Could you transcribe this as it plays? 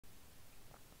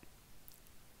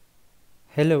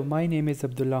Hello, my name is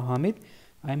Abdullah Hamid.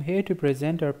 I'm here to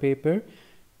present our paper,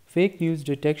 Fake News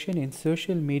Detection in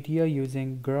Social Media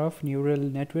Using Graph Neural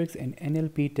Networks and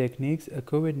NLP Techniques, a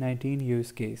COVID-19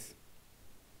 use case.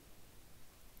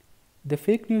 The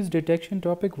fake news detection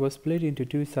topic was split into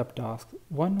two subtasks.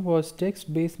 One was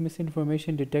text-based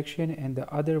misinformation detection and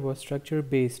the other was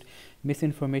structure-based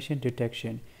misinformation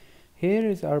detection. Here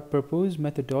is our proposed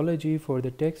methodology for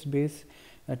the text-based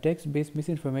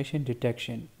misinformation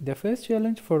detection. The first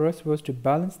challenge for us was to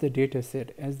balance the data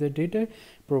set, as the data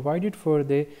provided for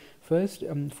the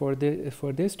for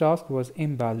this task was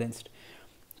imbalanced.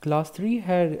 Class 3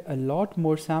 had a lot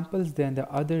more samples than the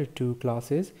other two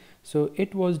classes, so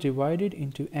it was divided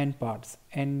into n parts,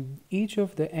 and each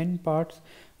of the n part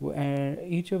and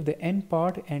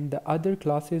the other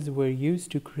classes were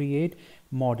used to create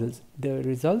models. The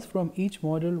results from each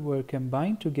model were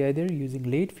combined together using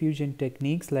late fusion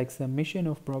techniques like summation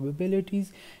of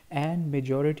probabilities and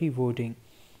majority voting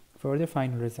for the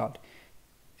final result.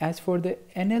 As for the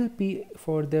NLP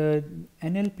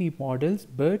models,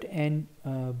 BERT and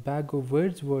bag of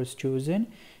words was chosen,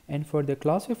 and for the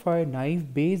classifier,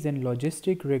 naive Bayes and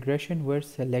logistic regression were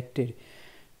selected.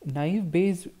 Naive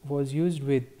Bayes was used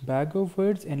with bag of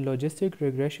words and logistic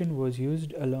regression was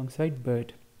used alongside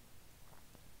BERT.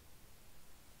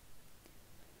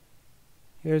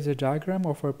 Here's a diagram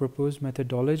of our proposed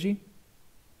methodology.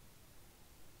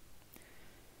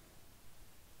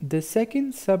 The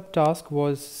second subtask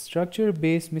was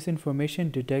structure-based misinformation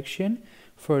detection.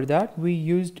 For that, we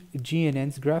used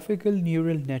GNNs, graphical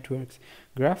neural networks.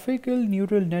 Graphical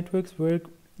neural networks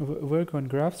work on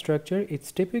graph structure.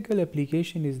 Its typical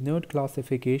application is node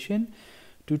classification.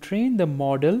 To train the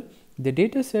model, the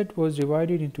dataset was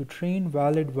divided into train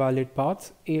valid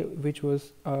parts, which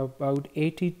was about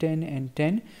 80, 10, and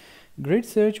 10. Grid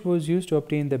search was used to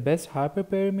obtain the best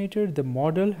hyperparameter. The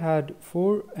model had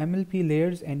 4 MLP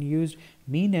layers and used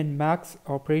mean and max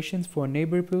operations for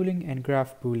neighbor pooling and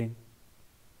graph pooling.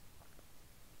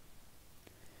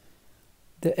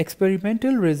 The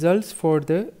experimental results for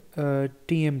the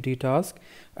TMD task.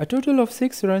 A total of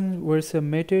 6 runs were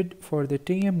submitted for the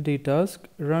TMD task.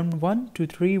 Run 1 to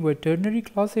 3 were ternary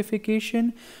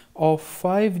classification of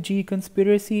 5G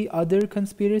conspiracy, other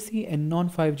conspiracy, and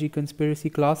non-5G conspiracy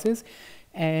classes,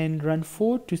 and run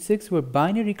 4 to 6 were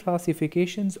binary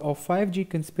classifications of 5G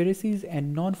conspiracies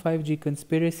and non-5G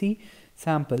conspiracy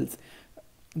samples.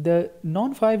 The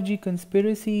non-5G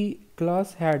conspiracy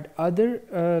class had other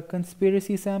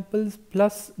conspiracy samples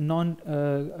plus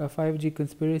non-5G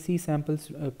conspiracy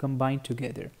samples combined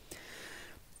together.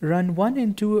 Run 1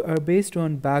 and 2 are based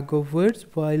on bag of words,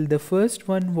 while the first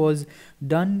one was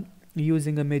done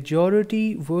using a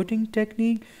majority voting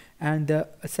technique and the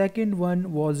second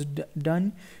one was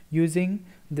done using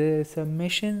the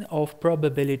summation of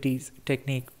probabilities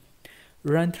technique.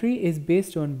 Run 3 is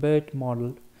based on BERT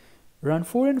model. Run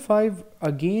 4 and 5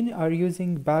 again are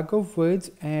using bag of words,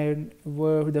 and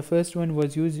the first one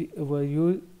was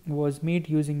made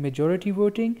using majority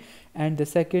voting, and the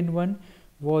second one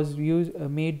was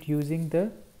made using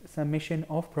the summation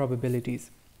of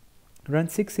probabilities. Run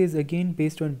 6 is again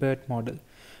based on BERT model.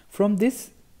 From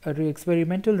this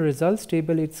experimental results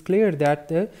table, it's clear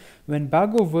that when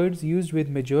bag of words used with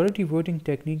majority voting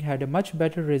technique had a much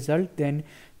better result than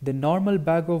the normal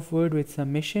bag of word with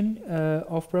summation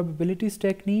of probabilities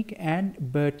technique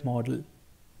and BERT model.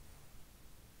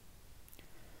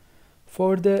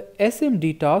 For the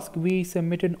SMD task, we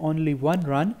submitted only one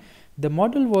run. The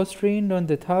model was trained on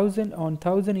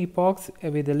 1000 epochs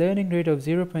with a learning rate of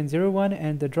 0.01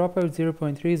 and the dropout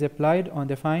 0.3 is applied on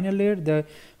the final layer. The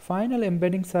final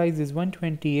embedding size is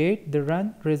 128. The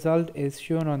run result is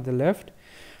shown on the left.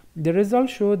 The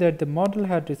results show that the model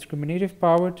had discriminative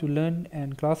power to learn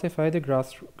and classify the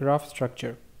graph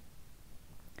structure.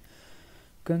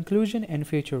 Conclusion and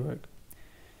future work.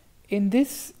 In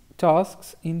these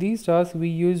tasks, we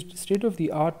used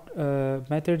state-of-the-art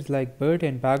methods like BERT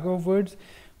and bag of words.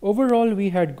 Overall, we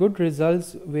had good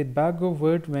results with bag of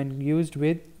word when used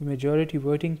with majority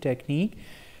voting technique.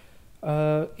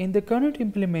 In the current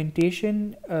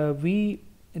implementation,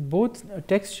 both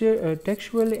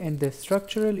textual and the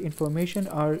structural information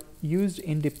are used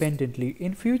independently.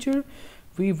 In future,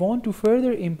 we want to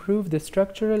further improve the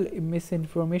structural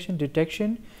misinformation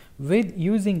detection with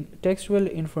using textual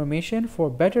information for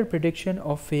better prediction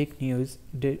of fake news.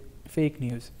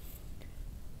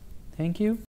 Thank you.